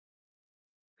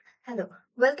Hello,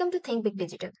 welcome to Think Big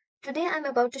Digital. Today I'm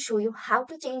about to show you how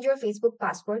to change your Facebook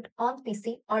password on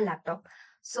PC or laptop.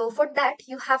 So for that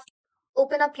you have to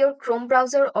open up your Chrome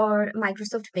browser or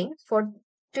Microsoft Bing. For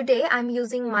today I'm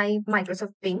using my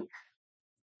Microsoft Bing.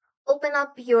 Open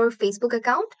up your Facebook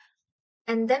account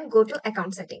and then go to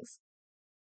account settings.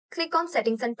 Click on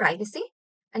settings and privacy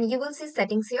and you will see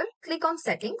settings here. Click on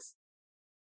settings.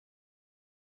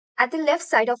 At the left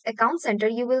side of account center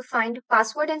you will find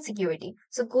password and security.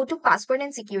 So go to password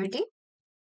and security.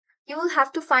 You will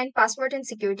have to find password and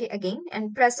security again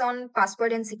and press on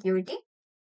password and security.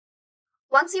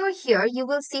 Once you are here, you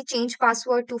will see change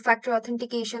password, two-factor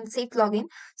authentication, safe login.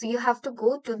 So you have to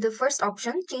go to the first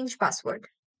option, change password.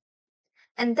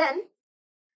 And then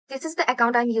this is the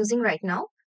account I'm using right now.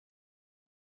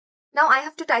 Now I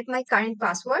have to type my current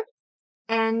password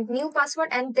and new password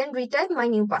and then retype my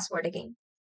new password again.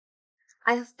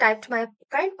 I have typed my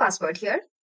current password here.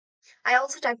 I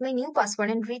also typed my new password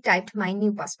and retyped my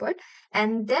new password.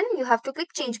 And then you have to click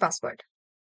change password.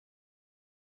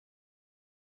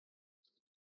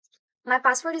 My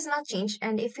password is now changed,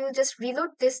 and if you just reload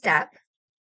this tab,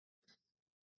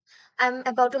 I'm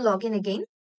about to log in again.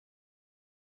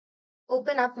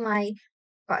 Open up my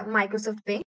Microsoft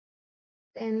Bing,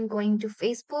 then going to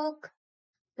Facebook.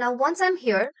 Now, once I'm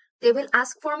here, they will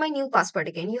ask for my new password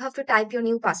again. You have to type your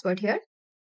new password here.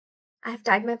 I have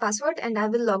typed my password and I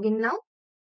will log in now.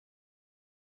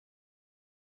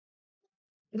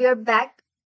 We are back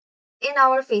in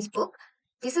our Facebook.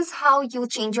 This is how you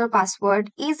change your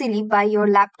password easily by your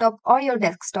laptop or your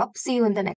desktop. See you in the next.